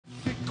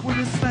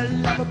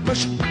of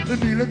oppression, the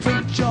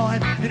militant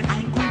join in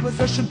angry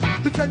possession,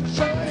 the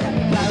tension.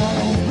 That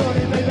always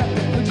bloody, baby,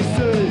 what you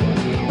say?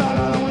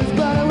 That always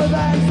better with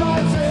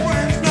anxiety.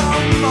 Friends no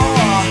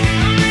more.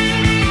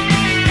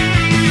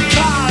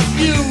 Cause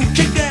you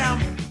kick down.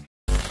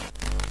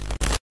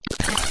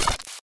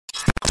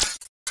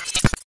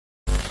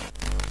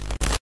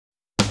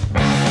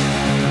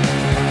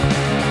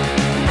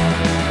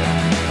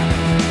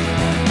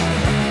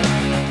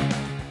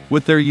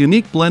 With their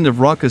unique blend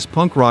of raucous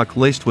punk rock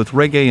laced with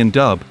reggae and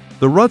dub,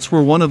 the Ruts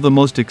were one of the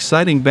most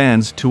exciting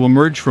bands to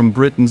emerge from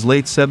Britain's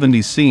late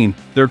 70s scene.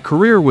 Their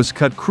career was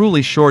cut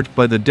cruelly short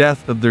by the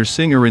death of their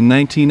singer in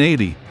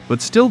 1980,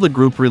 but still the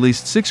group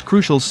released 6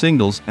 crucial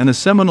singles and a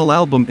seminal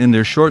album in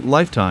their short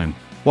lifetime.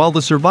 While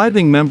the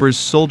surviving members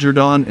soldiered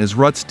on as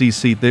Ruts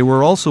DC, they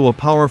were also a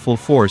powerful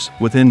force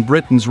within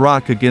Britain's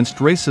rock against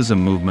racism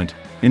movement,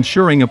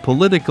 ensuring a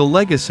political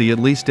legacy at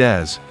least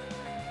as.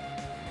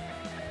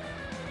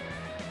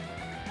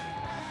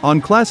 On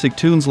classic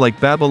tunes like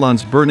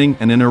Babylon's Burning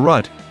and In a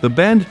Rut, the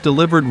band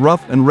delivered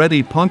rough and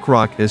ready punk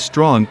rock as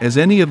strong as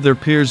any of their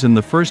peers in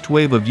the first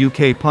wave of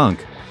UK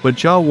punk, but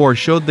Jah War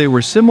showed they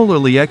were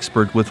similarly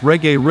expert with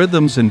reggae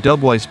rhythms and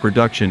dubwise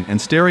production, and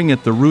Staring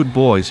at the Rude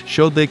Boys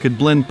showed they could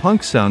blend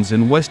punk sounds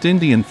and West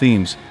Indian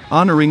themes,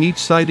 honoring each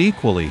side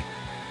equally.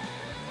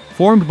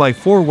 Formed by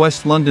 4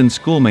 West London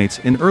schoolmates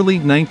in early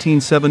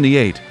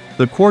 1978,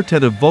 the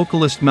quartet of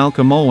vocalist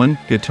Malcolm Owen,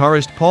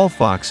 guitarist Paul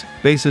Fox,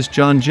 bassist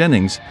John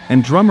Jennings,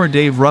 and drummer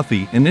Dave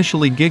Ruffy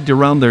initially gigged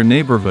around their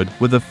neighborhood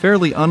with a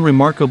fairly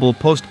unremarkable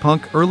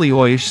post-punk early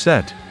Oiish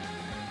set.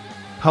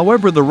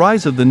 However, the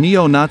rise of the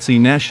neo-Nazi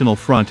National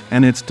Front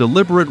and its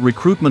deliberate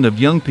recruitment of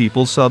young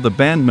people saw the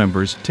band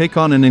members take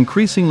on an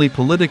increasingly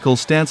political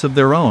stance of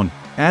their own,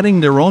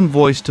 adding their own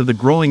voice to the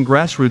growing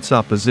grassroots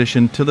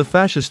opposition to the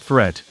fascist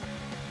threat.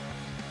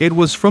 It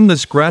was from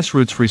this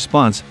grassroots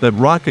response that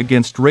rock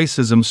against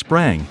racism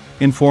sprang,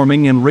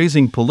 informing and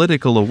raising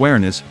political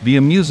awareness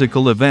via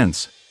musical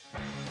events.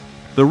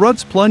 The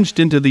Ruts plunged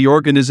into the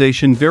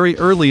organization very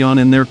early on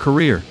in their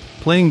career,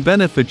 playing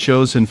benefit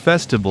shows and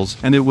festivals,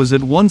 and it was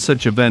at one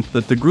such event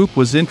that the group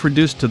was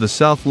introduced to the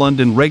South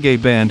London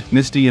reggae band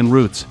Misty and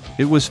Roots.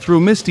 It was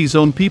through Misty's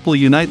own People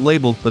Unite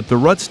label that the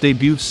Ruts'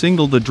 debut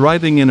single The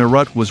Driving in a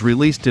Rut was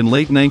released in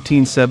late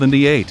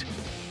 1978.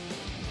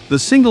 The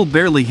single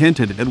barely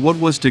hinted at what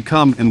was to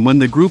come, and when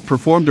the group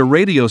performed a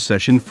radio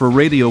session for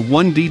Radio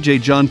 1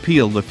 DJ John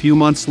Peel a few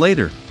months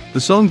later,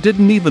 the song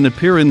didn't even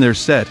appear in their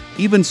set.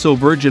 Even so,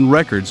 Virgin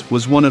Records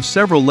was one of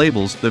several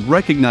labels that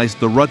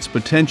recognized the Ruts'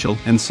 potential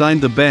and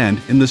signed the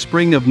band in the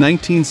spring of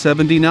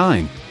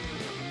 1979.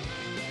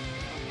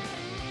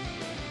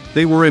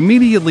 They were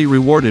immediately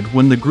rewarded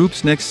when the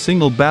group's next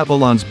single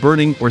Babylon's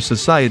Burning or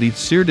Society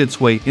seared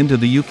its way into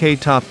the UK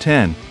top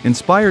 10.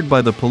 Inspired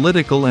by the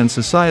political and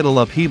societal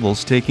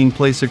upheavals taking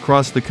place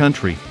across the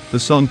country, the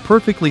song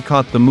perfectly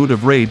caught the mood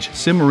of rage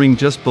simmering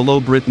just below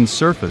Britain's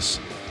surface.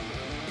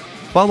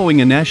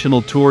 Following a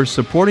national tour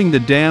supporting the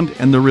Damned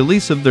and the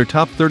release of their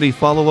top 30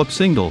 follow-up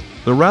single,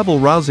 the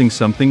rabble-rousing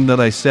Something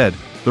That I Said,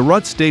 the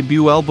Ruts'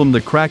 debut album The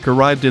Crack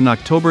arrived in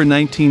October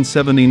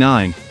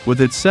 1979,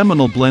 with its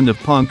seminal blend of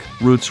punk,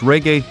 roots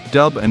reggae,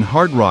 dub and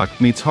hard rock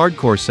meets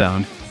hardcore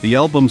sound. The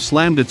album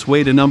slammed its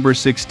way to number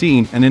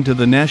 16 and into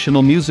the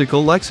national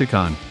musical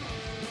lexicon.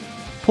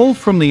 Pulled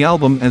from the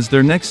album as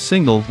their next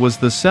single was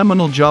the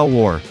seminal Jah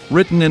War,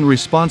 written in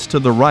response to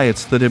the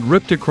riots that had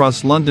ripped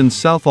across London's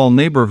Southall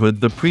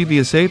neighbourhood the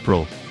previous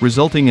April,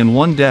 resulting in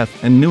 1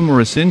 death and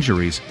numerous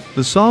injuries.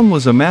 The song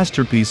was a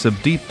masterpiece of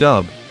deep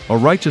dub, a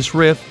righteous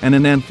riff and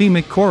an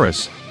anthemic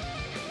chorus.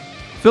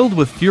 Filled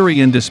with fury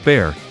and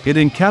despair, it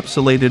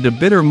encapsulated a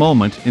bitter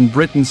moment in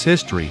Britain's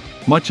history,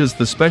 much as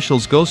the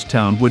Specials' Ghost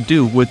Town would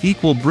do with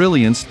equal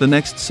brilliance the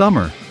next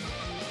summer.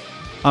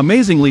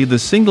 Amazingly, the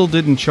single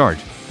didn't chart.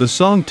 The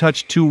song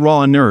touched too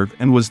raw a nerve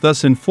and was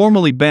thus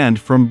informally banned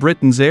from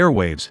Britain's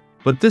airwaves,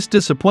 but this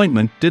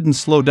disappointment didn't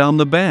slow down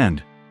the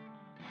band.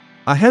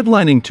 A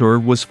headlining tour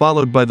was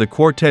followed by the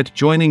quartet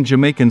joining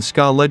Jamaican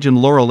ska legend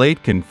Laurel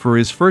Aitken for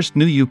his first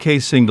new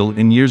UK single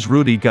in years,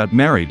 Rudy Got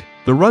Married.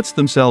 The Ruts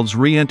themselves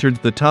re-entered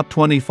the top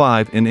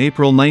 25 in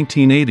April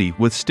 1980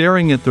 with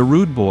Staring at the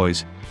Rude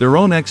Boys, their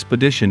own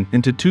expedition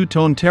into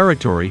two-tone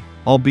territory,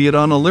 albeit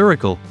on a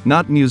lyrical,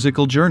 not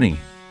musical journey.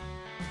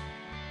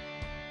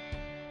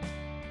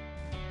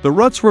 The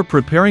Ruts were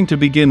preparing to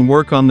begin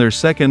work on their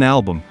second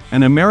album.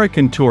 An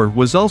American tour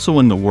was also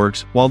in the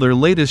works, while their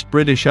latest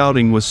British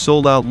outing was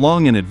sold out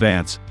long in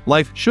advance.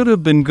 Life should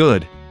have been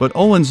good, but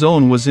Owen's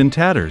own was in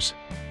tatters.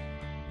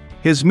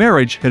 His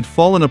marriage had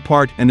fallen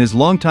apart and his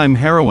longtime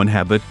heroin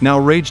habit now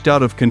raged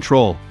out of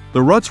control.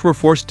 The Ruts were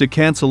forced to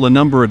cancel a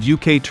number of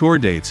UK tour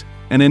dates,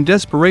 and in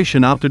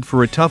desperation opted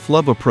for a tough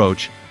love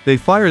approach. They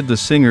fired the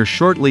singer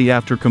shortly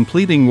after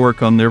completing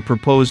work on their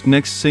proposed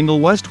next single,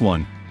 West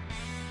One.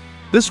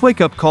 This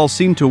wake-up call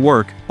seemed to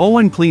work.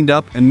 Owen cleaned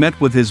up and met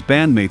with his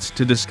bandmates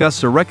to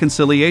discuss a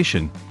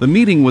reconciliation. The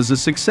meeting was a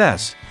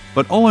success,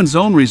 but Owen's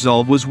own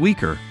resolve was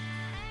weaker.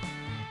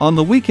 On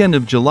the weekend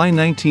of July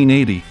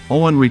 1980,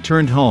 Owen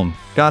returned home,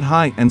 got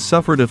high and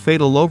suffered a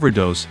fatal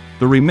overdose.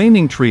 The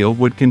remaining trio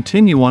would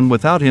continue on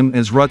without him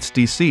as Ruts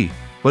DC,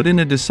 but in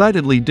a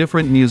decidedly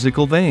different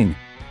musical vein.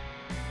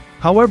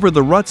 However,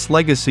 the Ruts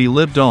legacy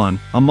lived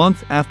on. A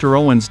month after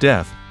Owen's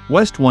death,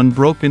 West One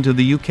broke into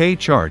the UK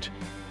chart.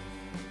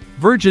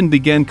 Virgin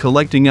began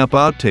collecting up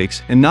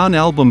outtakes and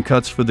non-album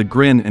cuts for the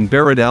Grin and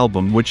Bear It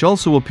album, which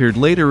also appeared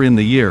later in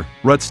the year.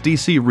 Ruts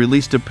DC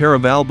released a pair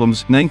of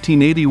albums,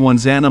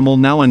 1981's Animal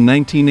Now and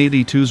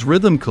 1982's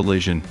Rhythm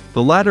Collision,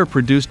 the latter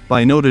produced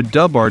by noted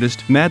dub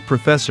artist Mad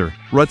Professor.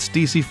 Ruts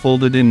DC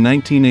folded in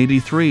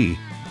 1983.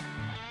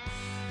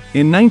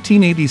 In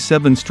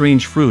 1987,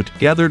 Strange Fruit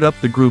gathered up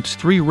the group's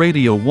 3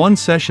 Radio 1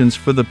 sessions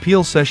for the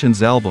Peel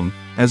Sessions album.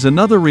 As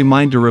another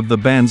reminder of the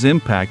band's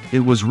impact, it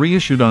was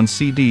reissued on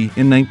CD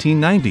in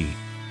 1990.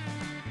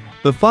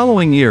 The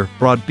following year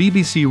brought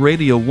BBC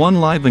Radio 1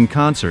 Live in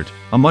Concert,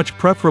 a much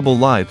preferable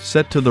live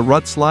set to the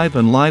Ruts Live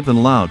and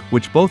Loud,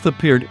 which both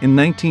appeared in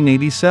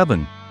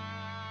 1987.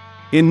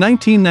 In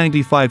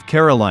 1995,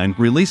 Caroline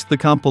released the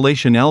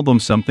compilation album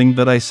Something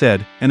That I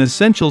Said, an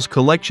Essentials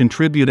Collection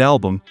tribute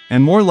album,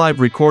 and more live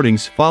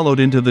recordings followed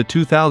into the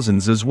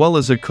 2000s, as well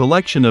as a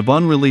collection of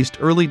unreleased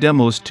early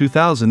demos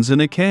 2000s in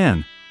a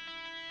can.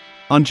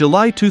 On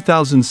July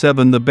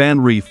 2007, the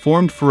band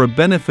re-formed for a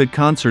benefit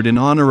concert in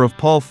honor of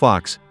Paul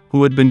Fox,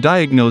 who had been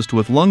diagnosed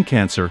with lung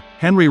cancer.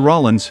 Henry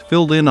Rollins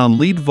filled in on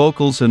lead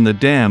vocals, and The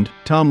Damned,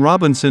 Tom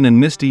Robinson and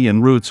Misty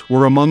and Roots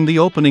were among the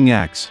opening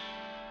acts.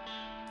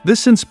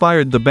 This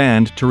inspired the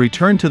band to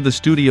return to the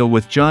studio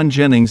with John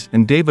Jennings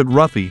and David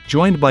Ruffy,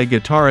 joined by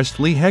guitarist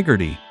Lee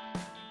Hegarty.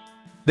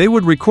 They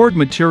would record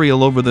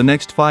material over the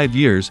next 5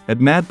 years at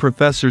Mad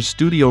Professor's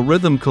studio.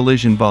 Rhythm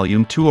Collision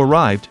Volume 2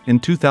 arrived in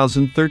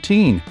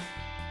 2013.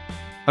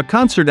 A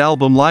concert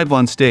album, Live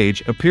on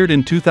Stage, appeared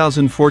in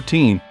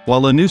 2014,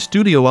 while a new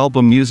studio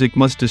album, Music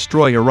Must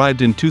Destroy,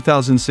 arrived in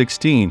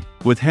 2016,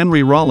 with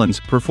Henry Rollins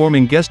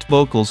performing guest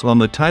vocals on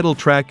the title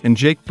track and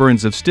Jake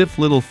Burns of Stiff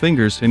Little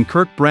Fingers and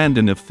Kirk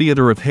Brandon of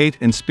Theater of Hate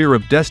and Spear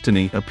of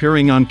Destiny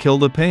appearing on Kill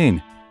the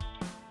Pain.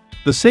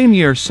 The same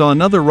year saw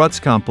another Ruts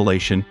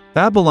compilation,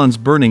 Babylon's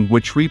Burning,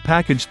 which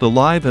repackaged the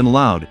Live and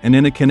Loud and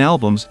In a Can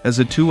albums as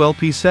a 2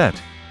 LP set.